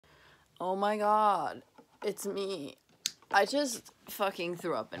Oh my god, it's me. I just fucking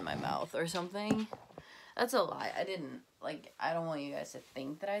threw up in my mouth or something. That's a lie. I didn't. Like, I don't want you guys to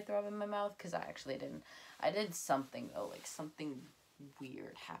think that I threw up in my mouth, because I actually didn't. I did something, though. Like, something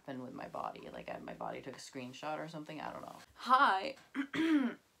weird happened with my body. Like, my body took a screenshot or something. I don't know. Hi.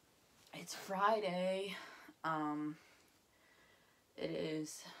 It's Friday. It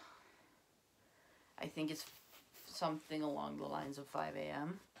is... I think it's something along the lines of 5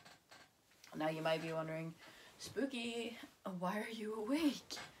 a.m. Now, you might be wondering, Spooky, why are you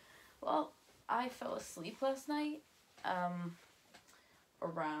awake? Well, I fell asleep last night,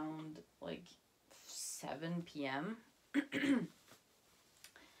 around, like, 7 p.m.,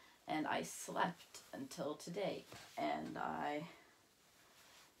 and I slept until today, and I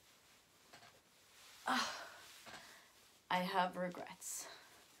have regrets.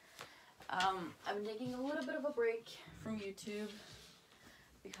 I've been taking a little bit of a break from YouTube,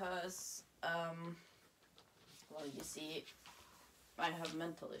 because, well, you see, I have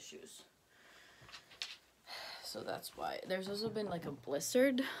mental issues. So that's why. There's also been like a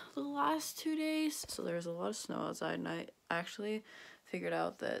blizzard the last 2 days, so there's a lot of snow outside, and I actually figured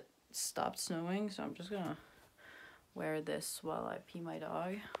out that it stopped snowing, so I'm just gonna wear this while I pee my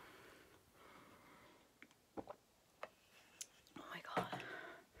dog. Oh my god.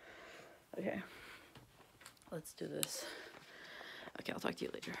 Okay. Let's do this. Okay, I'll talk to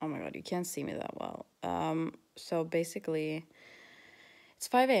you later. Oh my god, you can't see me that well. So basically, it's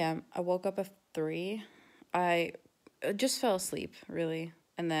 5 a.m. I woke up at 3. I just fell asleep, really.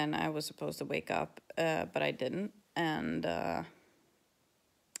 And then I was supposed to wake up, but I didn't. And,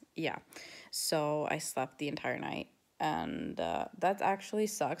 yeah. So I slept the entire night. And that actually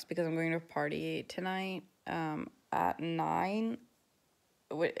sucks, because I'm going to a party tonight at 9.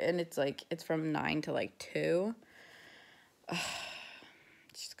 And it's, like, it's from 9 to, like, 2.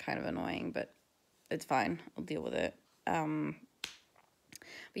 It's just kind of annoying, but it's fine. I'll deal with it.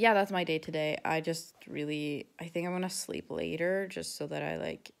 But yeah, that's my day today. I think I'm gonna sleep later, just so that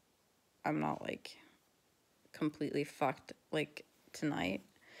I'm not, like, completely fucked, like, tonight.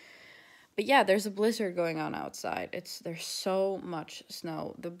 But yeah, there's a blizzard going on outside. There's so much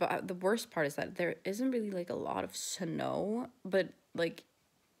snow. The worst part is that there isn't really, like, a lot of snow, but, like,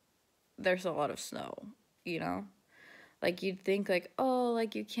 there's a lot of snow, you know? Like, you'd think, like, oh,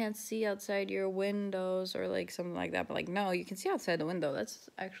 like, you can't see outside your windows or, like, something like that. But, like, no, you can see outside the window. That's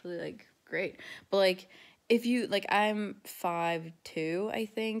actually, like, great. But, like, if you, like, I'm 5'2", I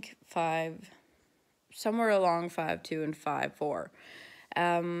think. Somewhere along 5'2" and 5'4".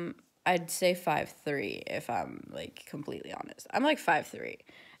 I'd say 5'3", if I'm, like, completely honest. I'm, like, 5'3".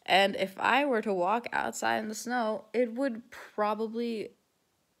 And if I were to walk outside in the snow, it would probably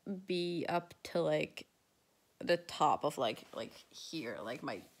be up to, like, the top of like here, like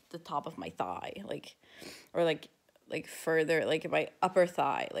the top of my thigh, like, or like further, like my upper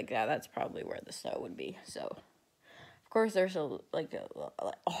thigh, like that's probably where the snow would be. So of course there's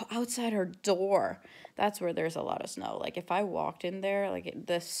outside our door, that's where there's a lot of snow. Like, if I walked in there, like,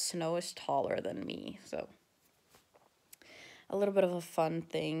 the snow is taller than me. So a little bit of a fun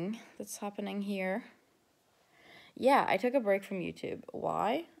thing that's happening here. Yeah, I took a break from YouTube.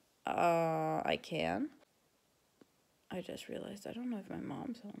 Why? I just realized I don't know if my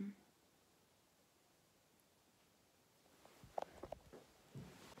mom's home.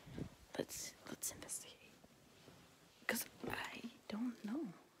 Let's investigate. Because I don't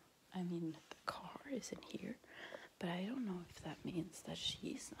know. I mean, the car isn't here, but I don't know if that means that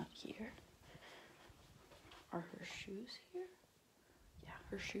she's not here. Are her shoes here? Yeah,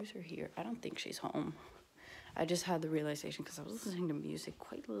 her shoes are here. I don't think she's home. I just had the realization because I was listening to music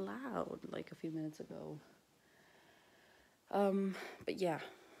quite loud, like, a few minutes ago. But yeah,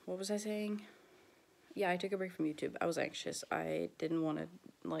 what was I saying? Yeah, I took a break from YouTube. I was anxious. I didn't want to,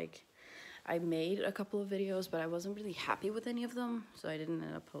 like, I made a couple of videos, but I wasn't really happy with any of them, so I didn't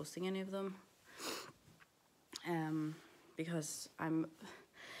end up posting any of them. Because I'm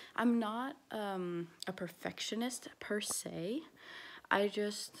not a perfectionist per se. I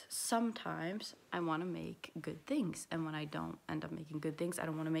just, sometimes I want to make good things, and when I don't end up making good things, I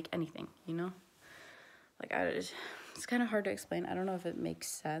don't want to make anything, you know? Like, it's kind of hard to explain. I don't know if it makes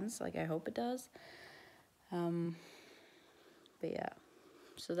sense. Like, I hope it does. But yeah,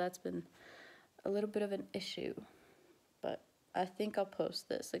 so that's been a little bit of an issue, but I think I'll post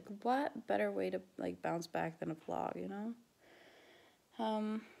this. Like, what better way to, like, bounce back than a vlog, you know?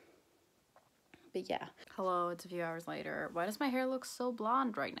 But yeah. Hello, it's a few hours later. Why does my hair look so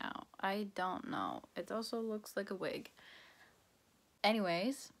blonde right now? I don't know. It also looks like a wig.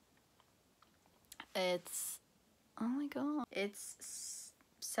 Anyways, it's, oh my god, it's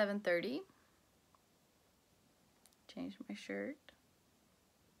 7:30. Changed my shirt.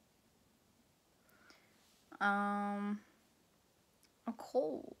 I'm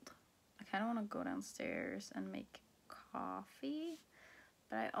cold. I kind of want to go downstairs and make coffee,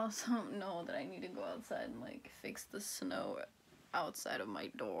 but I also know that I need to go outside and like fix the snow outside of my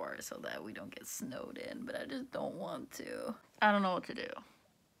door so that we don't get snowed in, but I just don't want to. I don't know what to do.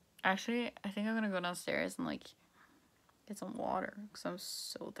 Actually, I think I'm gonna go downstairs and like get some water because I'm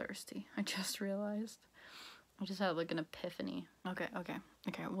so thirsty. I just realized. I just had like an epiphany. Okay,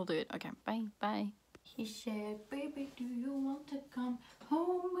 we'll do it. Okay, bye. He said, baby, do you want to come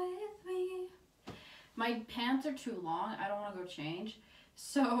home with me? My pants are too long. I don't want to go change.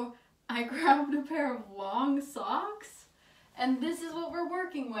 So I grabbed a pair of long socks. And this is what we're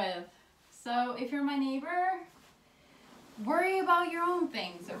working with. So if you're my neighbor, worry about your own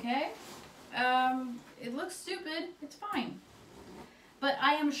things, okay? It looks stupid. It's fine. But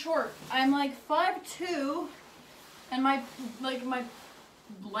I am short. I'm like 5'2", and my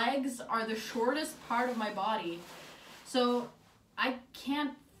legs are the shortest part of my body. So I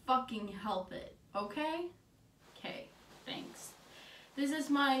can't fucking help it, okay? Okay, thanks. This is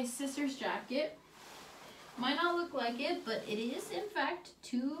my sister's jacket. Might not look like it, but it is in fact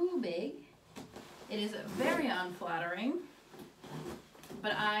too big. It is very unflattering.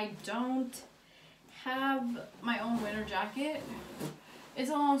 But I don't have my own winter jacket. It's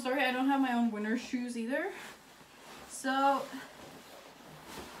a long story. I don't have my own winter shoes either. So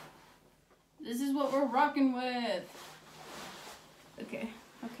this is what we're rocking with. Okay.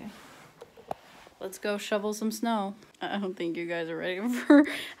 Let's go shovel some snow. I don't think you guys are ready for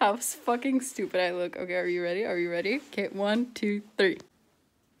how fucking stupid I look. Okay, are you ready? Okay, 1, 2, 3.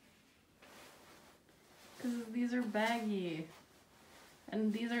 Because these are baggy.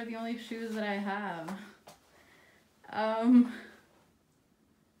 And these are the only shoes that I have. Can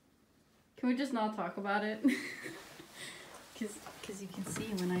we just not talk about it? Because you can see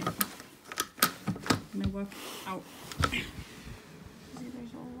when I walk out. See,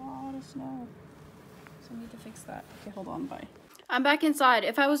 there's a lot of snow. So I need to fix that. Okay, hold on, bye. I'm back inside.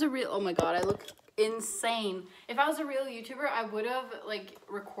 If I was a real, oh my god, I look insane. If I was a real YouTuber, I would have like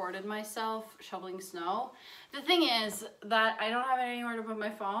recorded myself shoveling snow. The thing is that I don't have anywhere to put my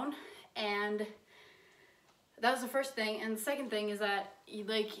phone, and that was the first thing. And the second thing is that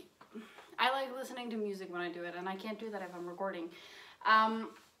like I like listening to music when I do it, and I can't do that if I'm recording.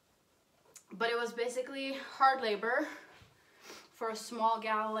 But it was basically hard labor for a small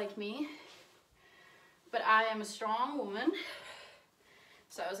gal like me. But I am a strong woman,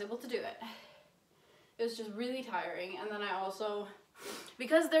 so I was able to do it. It was just really tiring. And then I also,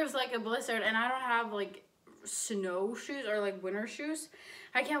 because there's like a blizzard and I don't have like snow shoes or like winter shoes,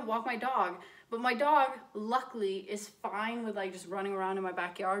 I can't walk my dog. But my dog, luckily, is fine with like just running around in my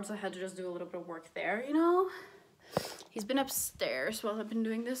backyard, so I had to just do a little bit of work there, you know? He's been upstairs while I've been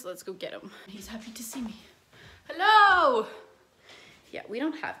doing this. Let's go get him. He's happy to see me. Hello! Yeah, we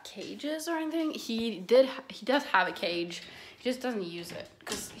don't have cages or anything. He does have a cage. He just doesn't use it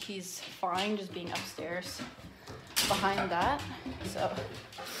because he's fine just being upstairs behind that. So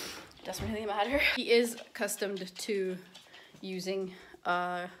it doesn't really matter. He is accustomed to using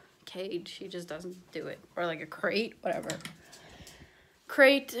a cage. He just doesn't do it. Or like a crate, whatever.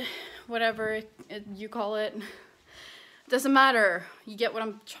 Crate, whatever you call it. Doesn't matter. You get what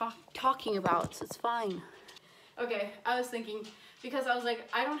I'm talking about, so it's fine. Okay, I was thinking, because I was like,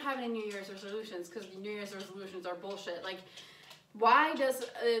 I don't have any New Year's resolutions because New Year's resolutions are bullshit. Like, why does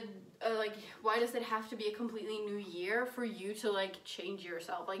it have to be a completely new year for you to like change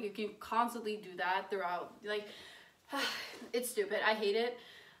yourself? Like, you can constantly do that throughout. Like, it's stupid. I hate it.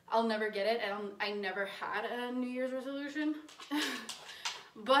 I'll never get it, and I never had a New Year's resolution.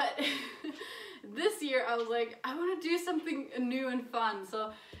 But this year I was like, I want to do something new and fun.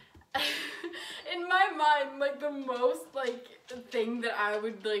 So in my mind, like the most like thing that I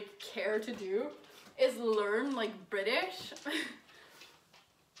would like care to do is learn like British.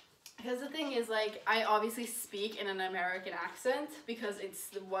 Because the thing is, like, I obviously speak in an American accent because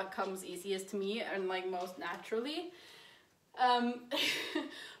it's what comes easiest to me and like most naturally.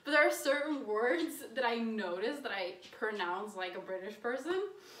 But there are certain words that I notice that I pronounce like a British person,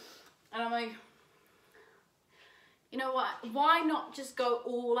 and I'm like, you know what, why not just go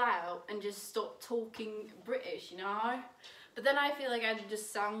all out and just stop talking British, you know? But then I feel like I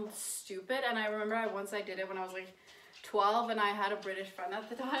just sound stupid, and I remember once I did it when I was like 12 and I had a British friend at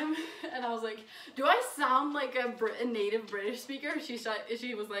the time, and I was like, do I sound like a native British speaker? She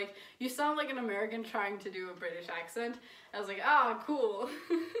was like, you sound like an American trying to do a British accent. I was like, ah, cool.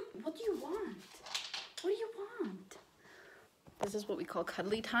 What do you want? What do you want? This is what we call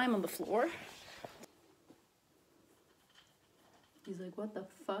cuddly time on the floor. He's like, what the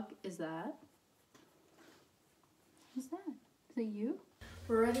fuck is that? What's that? Is it you?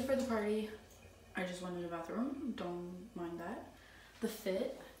 We're ready for the party. I just went in the bathroom. Don't mind that. The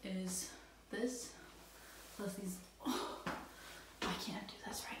fit is this. Plus these. Oh, I can't do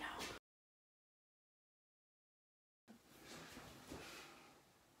this right now.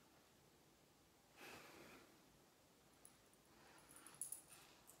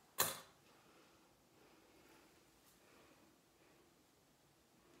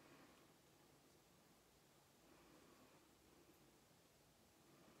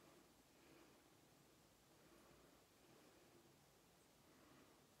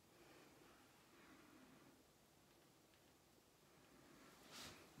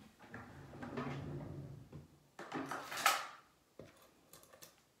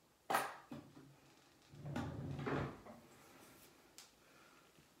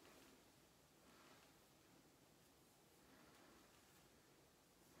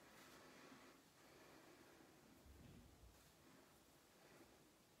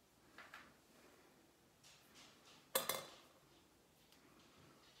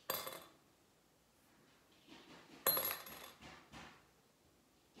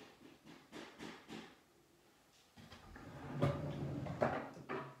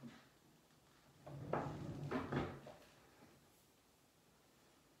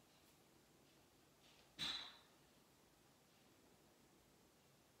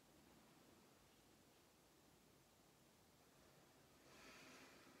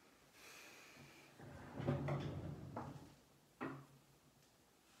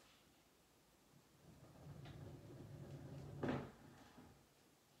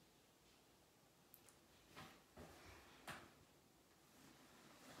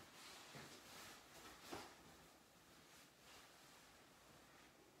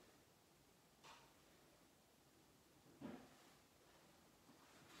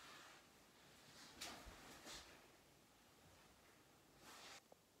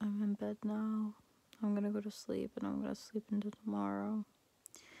 I'm in bed now. I'm gonna go to sleep and I'm gonna sleep into tomorrow.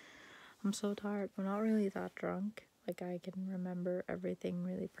 I'm so tired. I'm not really that drunk. Like, I can remember everything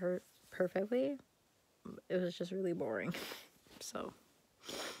really perfectly. It was just really boring. So,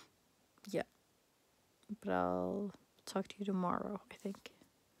 yeah. But I'll talk to you tomorrow, I think.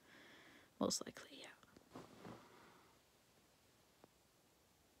 Most likely, yeah.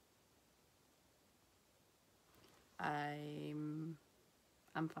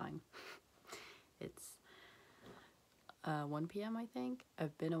 I'm fine. It's 1 p.m. I think.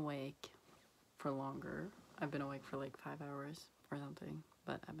 I've been awake for longer. I've been awake for like 5 hours or something,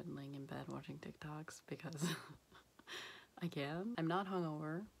 but I've been laying in bed watching TikToks because I can. I'm not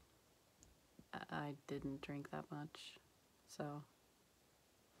hungover. I didn't drink that much, so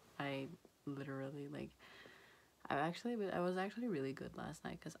I literally I was actually really good last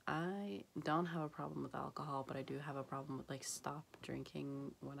night because I don't have a problem with alcohol, but I do have a problem with like stop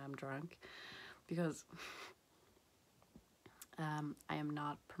drinking when I'm drunk because I am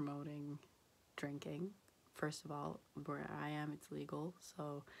not promoting drinking. First of all, where I am, it's legal,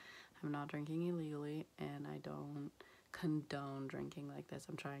 so I'm not drinking illegally, and I don't condone drinking like this.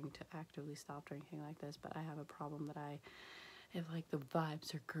 I'm trying to actively stop drinking like this, but I have a problem that if like the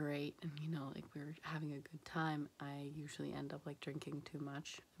vibes are great and you know like we're having a good time, I usually end up like drinking too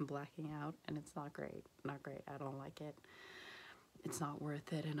much and blacking out, and it's not great. I don't like it. It's not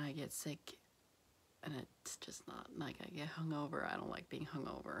worth it, and I get sick, and it's just not like I get hungover. I don't like being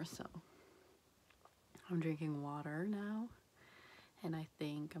hungover, so I'm drinking water now, and I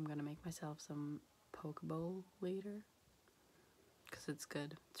think I'm gonna make myself some poke bowl later because it's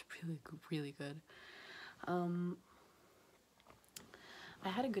good. It's really good. I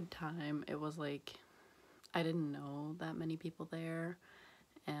had a good time. It was like I didn't know that many people there,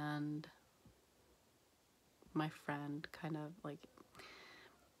 and my friend kind of like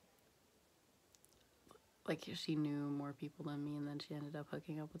she knew more people than me, and then she ended up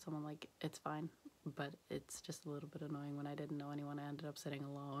hooking up with someone. Like, it's fine, but it's just a little bit annoying when I didn't know anyone. I ended up sitting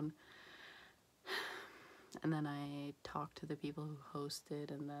alone, and then I talked to the people who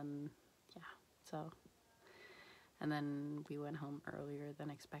hosted, and then yeah, so and then we went home earlier than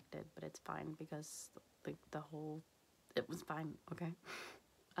expected, but it's fine because like it was fine. Okay.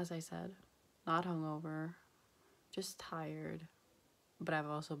 As I said, not hungover, just tired. But I've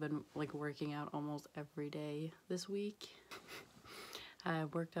also been like working out almost every day this week. I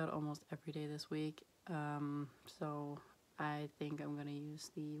worked out almost every day this week. So I think I'm gonna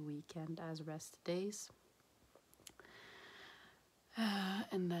use the weekend as rest days.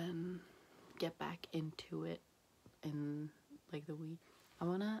 And then get back into it in like the week.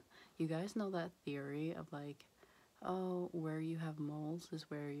 You guys know that theory of like, oh, where you have moles is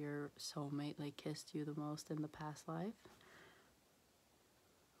where your soulmate like kissed you the most in the past life?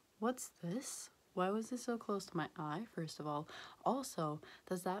 What's this? Why was this so close to my eye, first of all? Also,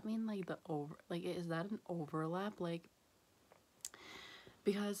 does that mean like is that an overlap? Like,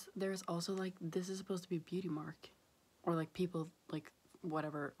 because there's also like, this is supposed to be a beauty mark. Or like people, like,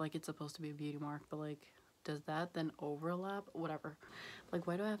 whatever, like it's supposed to be a beauty mark, but like, does that then overlap? Whatever. Like,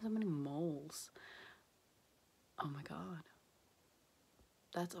 why do I have so many moles? Oh my god.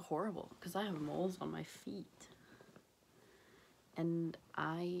 That's horrible, because I have moles on my feet. And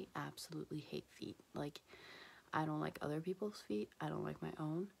I absolutely hate feet. Like, I don't like other people's feet. I don't like my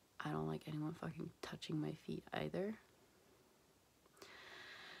own. I don't like anyone fucking touching my feet either.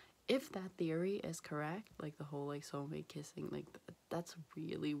 If that theory is correct, like the whole like soulmate kissing, like that's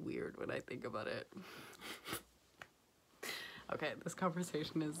really weird when I think about it. Okay, this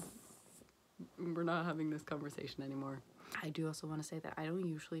conversation is, we're not having this conversation anymore. I do also want to say that I don't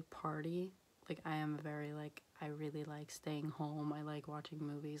usually party. Like, I am very like, I really like staying home. I like watching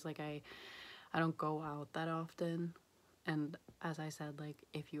movies. Like, I don't go out that often. And as I said, like,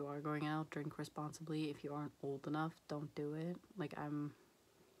 if you are going out, drink responsibly. If you aren't old enough, don't do it. Like,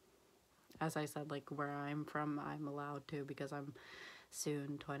 as I said, like, where I'm from, I'm allowed to because I'm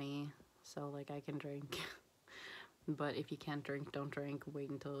soon 20. So, like, I can drink. But if you can't drink, don't drink. Wait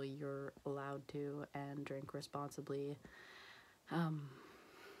until you're allowed to and drink responsibly.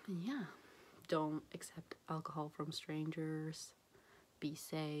 Yeah. Don't accept alcohol from strangers. Be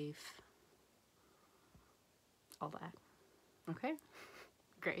safe. All that. Okay?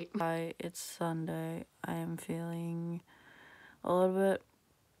 Great. Hi, it's Sunday. I am feeling a little bit,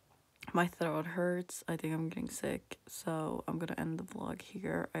 my throat hurts. I think I'm getting sick, so I'm gonna end the vlog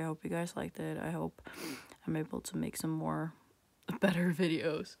here. I hope you guys liked it. I hope I'm able to make some more better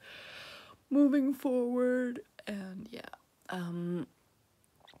videos moving forward. And yeah,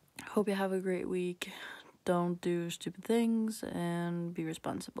 hope you have a great week. Don't do stupid things and be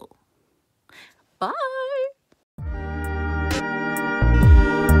responsible. Bye.